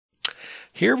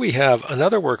Here we have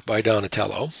another work by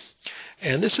Donatello,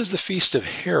 and this is the Feast of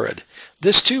Herod.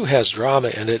 This too has drama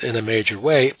in it in a major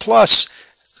way, plus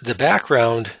the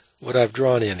background, what I've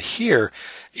drawn in here,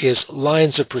 is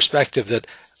lines of perspective that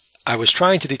I was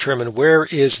trying to determine where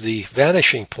is the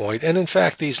vanishing point, and in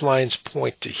fact these lines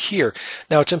point to here.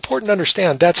 Now it's important to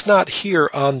understand that's not here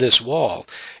on this wall.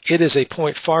 It is a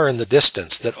point far in the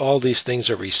distance that all these things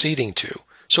are receding to.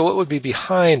 So it would be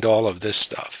behind all of this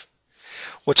stuff.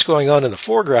 What's going on in the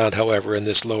foreground, however, in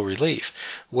this low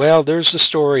relief? Well, there's the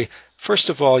story. First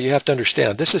of all, you have to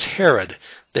understand, this is Herod,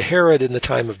 the Herod in the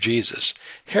time of Jesus.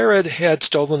 Herod had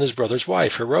stolen his brother's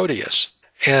wife, Herodias,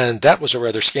 and that was a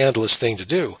rather scandalous thing to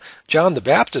do. John the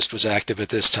Baptist was active at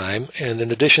this time, and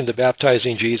in addition to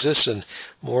baptizing Jesus and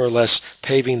more or less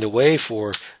paving the way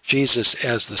for Jesus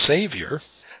as the Savior,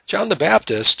 John the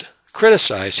Baptist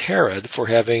criticized Herod for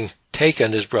having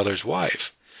taken his brother's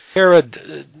wife.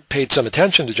 Herod paid some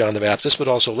attention to John the Baptist, but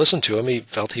also listened to him. He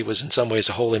felt he was in some ways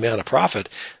a holy man, a prophet,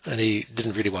 and he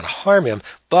didn't really want to harm him,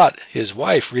 but his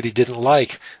wife really didn't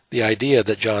like the idea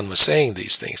that John was saying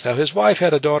these things. Now, his wife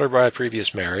had a daughter by a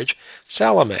previous marriage,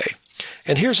 Salome,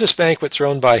 and here's this banquet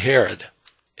thrown by Herod.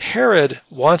 Herod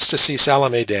wants to see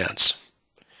Salome dance,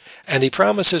 and he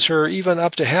promises her even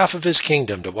up to half of his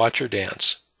kingdom to watch her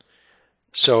dance.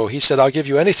 So he said, I'll give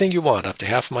you anything you want, up to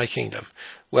half my kingdom.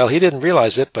 Well, he didn't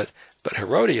realize it, but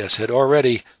Herodias had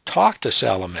already talked to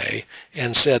Salome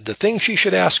and said the thing she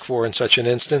should ask for in such an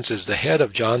instance is the head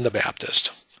of John the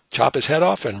Baptist. Chop his head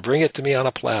off and bring it to me on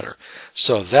a platter.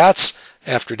 So that's,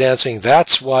 after dancing,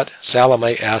 that's what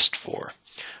Salome asked for.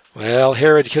 Well,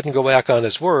 Herod couldn't go back on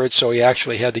his word, so he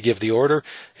actually had to give the order,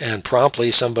 and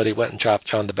promptly somebody went and chopped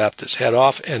John the Baptist's head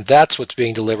off, and that's what's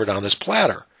being delivered on this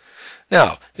platter.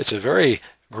 Now, it's a very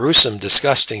gruesome,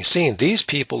 disgusting scene. These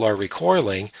people are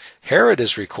recoiling. Herod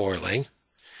is recoiling.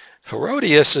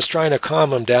 Herodias is trying to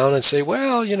calm him down and say,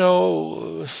 well, you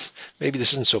know, maybe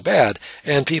this isn't so bad.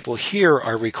 And people here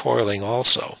are recoiling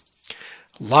also.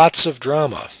 Lots of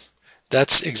drama.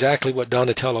 That's exactly what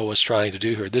Donatello was trying to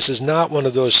do here. This is not one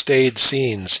of those staid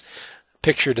scenes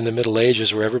pictured in the Middle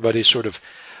Ages where everybody's sort of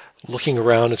looking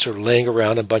around and sort of laying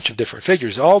around a bunch of different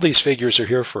figures. All these figures are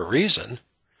here for a reason.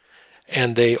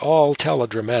 And they all tell a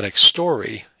dramatic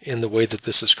story in the way that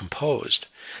this is composed.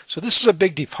 So this is a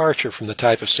big departure from the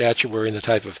type of statuary and the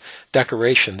type of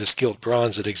decoration, this gilt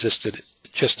bronze that existed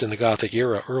just in the Gothic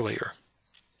era earlier.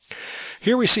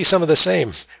 Here we see some of the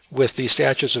same with the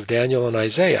statues of Daniel and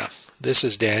Isaiah. This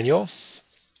is Daniel.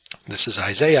 This is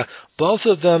Isaiah. Both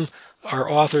of them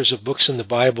are authors of books in the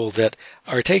Bible that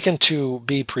are taken to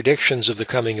be predictions of the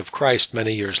coming of Christ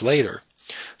many years later.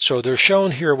 So they're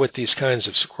shown here with these kinds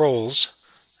of scrolls,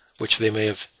 which they may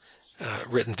have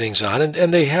written things on, and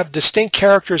they have distinct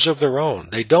characters of their own.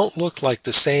 They don't look like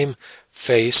the same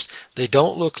face. They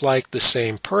don't look like the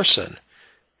same person.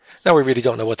 Now, we really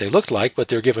don't know what they looked like, but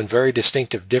they're given very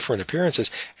distinctive, different appearances.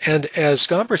 And as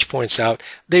Gombrich points out,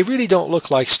 they really don't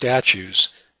look like statues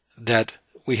that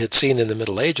we had seen in the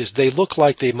Middle Ages. They look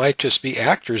like they might just be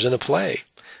actors in a play,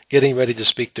 getting ready to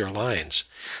speak their lines.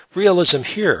 Realism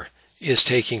here is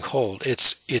taking hold.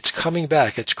 It's coming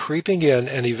back. It's creeping in,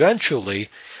 and eventually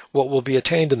what will be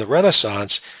attained in the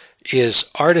Renaissance is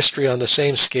artistry on the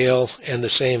same scale and the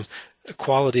same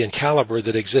quality and caliber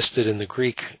that existed in the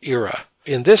Greek era.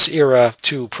 In this era,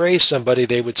 to praise somebody,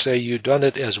 they would say, you've done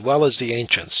it as well as the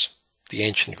ancients, the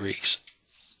ancient Greeks.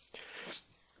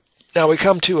 Now we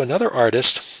come to another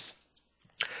artist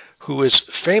who is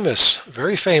famous,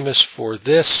 very famous for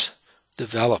this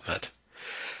development.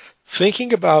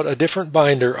 Thinking about a different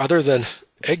binder other than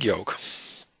egg yolk,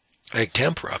 egg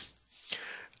tempera,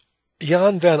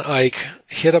 Jan van Eyck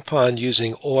hit upon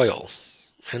using oil,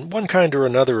 and one kind or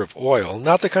another of oil,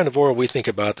 not the kind of oil we think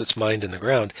about that's mined in the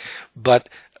ground, but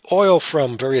oil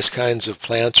from various kinds of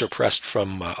plants or pressed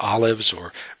from olives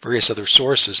or various other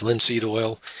sources, linseed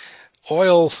oil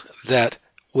that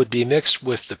would be mixed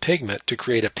with the pigment to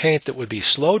create a paint that would be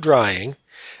slow drying,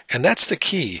 and that's the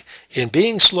key. In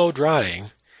being slow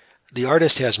drying, the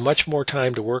artist has much more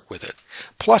time to work with it.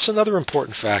 Plus another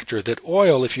important factor, that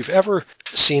oil, if you've ever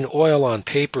seen oil on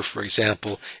paper, for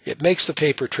example, it makes the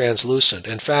paper translucent.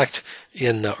 In fact,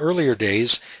 in earlier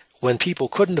days, when people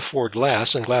couldn't afford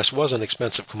glass, and glass was an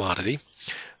expensive commodity,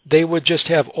 they would just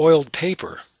have oiled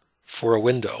paper for a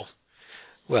window.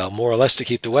 Well, more or less to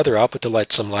keep the weather out, but to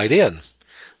let some light in.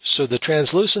 So the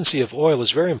translucency of oil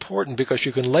is very important because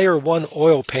you can layer one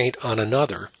oil paint on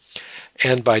another.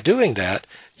 And by doing that,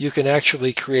 you can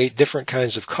actually create different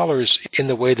kinds of colors in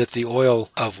the way that the oil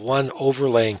of one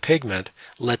overlaying pigment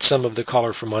lets some of the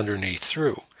color from underneath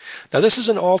through. Now this is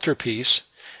an altarpiece.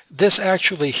 This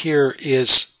actually here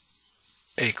is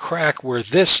a crack where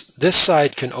this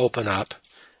side can open up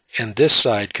and this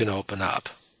side can open up.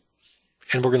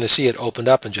 And we're going to see it opened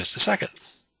up in just a second.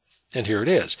 And here it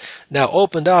is. Now,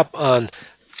 opened up on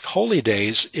holy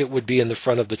days, it would be in the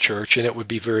front of the church, and it would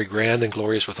be very grand and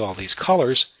glorious with all these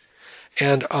colors.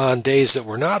 And on days that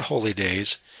were not holy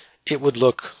days, it would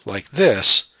look like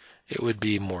this. It would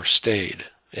be more staid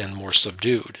and more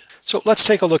subdued. So let's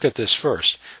take a look at this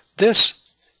first.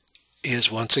 This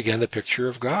is once again a picture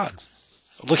of God,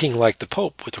 looking like the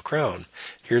Pope with a crown.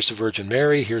 Here's the Virgin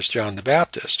Mary, here's John the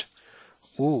Baptist.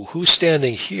 Ooh, who's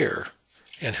standing here?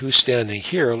 And who's standing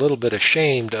here a little bit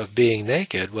ashamed of being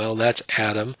naked? Well, that's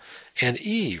Adam and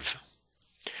Eve.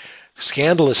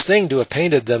 Scandalous thing to have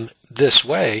painted them this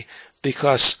way,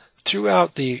 because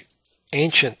throughout the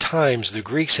ancient times, the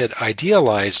Greeks had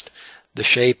idealized the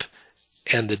shape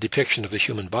and the depiction of the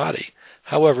human body.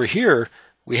 However, here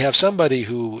we have somebody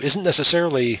who isn't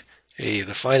necessarily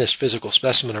the finest physical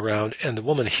specimen around, and the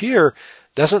woman here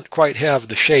doesn't quite have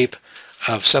the shape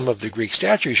of some of the Greek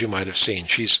statues you might have seen.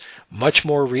 She's much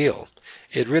more real.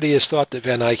 It really is thought that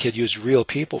Van Eyck had used real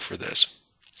people for this.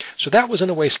 So that was in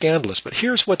a way scandalous, but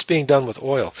here's what's being done with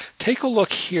oil. Take a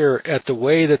look here at the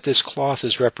way that this cloth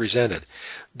is represented.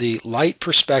 The light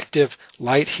perspective,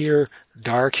 light here,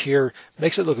 dark here,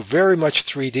 makes it look very much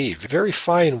 3D. Very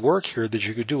fine work here that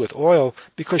you could do with oil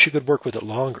because you could work with it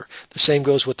longer. The same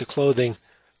goes with the clothing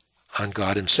on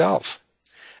God himself.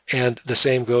 And the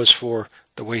same goes for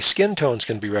the way skin tones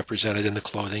can be represented in the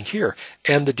clothing here.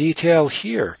 And the detail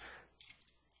here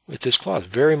with this cloth,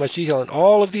 very much detail in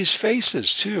all of these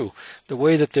faces too, the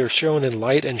way that they're shown in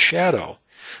light and shadow.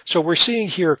 So we're seeing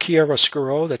here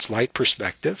chiaroscuro, that's light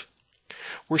perspective.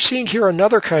 We're seeing here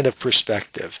another kind of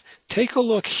perspective. Take a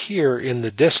look here in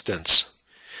the distance.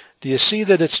 Do you see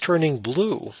that it's turning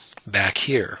blue back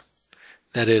here?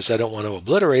 That is, I don't want to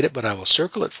obliterate it, but I will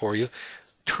circle it for you.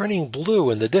 Turning blue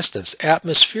in the distance.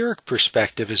 Atmospheric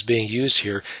perspective is being used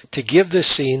here to give this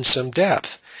scene some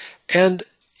depth. And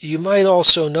you might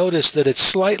also notice that it's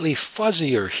slightly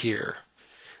fuzzier here.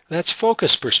 That's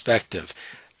focus perspective.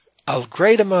 A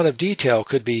great amount of detail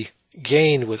could be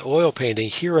gained with oil painting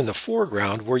here in the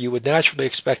foreground where you would naturally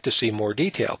expect to see more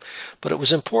detail. But it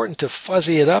was important to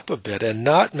fuzzy it up a bit and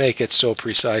not make it so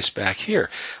precise back here.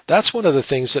 That's one of the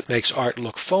things that makes art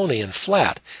look phony and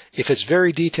flat. If it's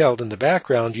very detailed in the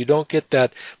background, you don't get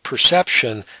that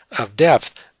perception of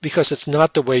depth because it's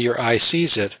not the way your eye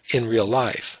sees it in real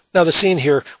life. Now the scene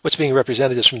here, what's being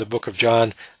represented is from the book of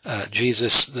John,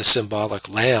 Jesus, the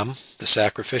symbolic lamb, the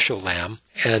sacrificial lamb,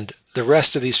 and the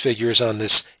rest of these figures on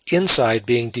this inside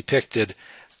being depicted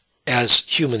as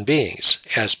human beings,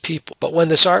 as people. But when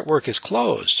this artwork is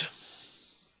closed,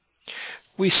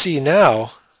 we see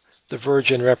now the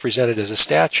Virgin represented as a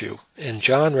statue and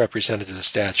John represented as a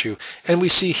statue, and we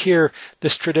see here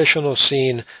this traditional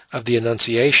scene of the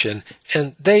Annunciation,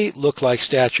 and they look like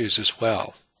statues as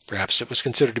well. Perhaps it was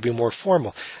considered to be more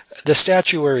formal. The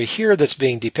statuary here that's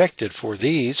being depicted for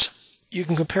these, you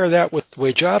can compare that with the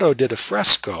way Giotto did a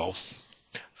fresco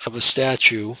of a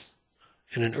statue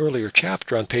in an earlier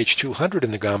chapter on page 200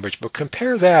 in the Gombrich book.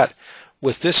 Compare that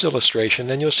with this illustration,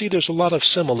 and you'll see there's a lot of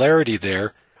similarity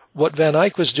there. What Van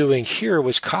Eyck was doing here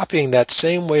was copying that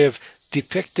same way of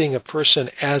depicting a person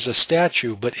as a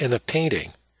statue, but in a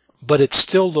painting. But it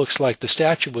still looks like the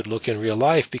statue would look in real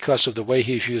life because of the way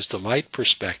he's used the light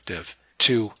perspective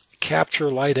to capture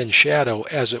light and shadow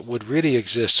as it would really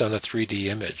exist on a 3D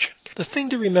image. The thing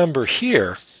to remember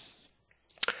here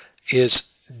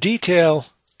is detail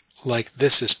like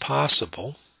this is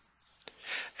possible.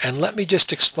 And let me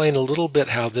just explain a little bit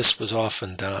how this was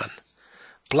often done.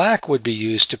 Black would be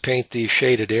used to paint these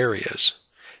shaded areas.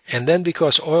 And then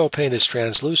because oil paint is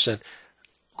translucent,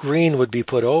 green would be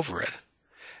put over it.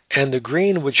 And the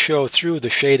green would show through the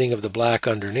shading of the black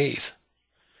underneath.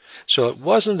 So it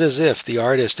wasn't as if the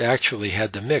artist actually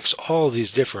had to mix all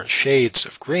these different shades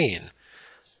of green.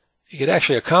 You could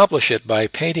actually accomplish it by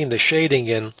painting the shading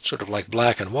in sort of like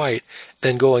black and white,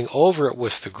 then going over it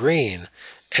with the green.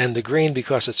 And the green,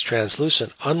 because it's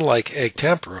translucent, unlike egg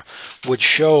tempera, would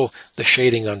show the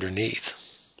shading underneath.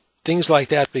 Things like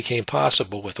that became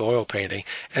possible with oil painting.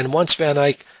 And once Van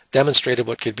Eyck demonstrated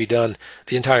what could be done,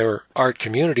 the entire art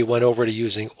community went over to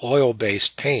using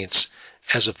oil-based paints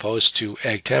as opposed to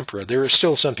egg tempera. There are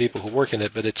still some people who work in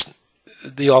it, but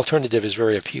the alternative is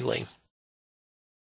very appealing.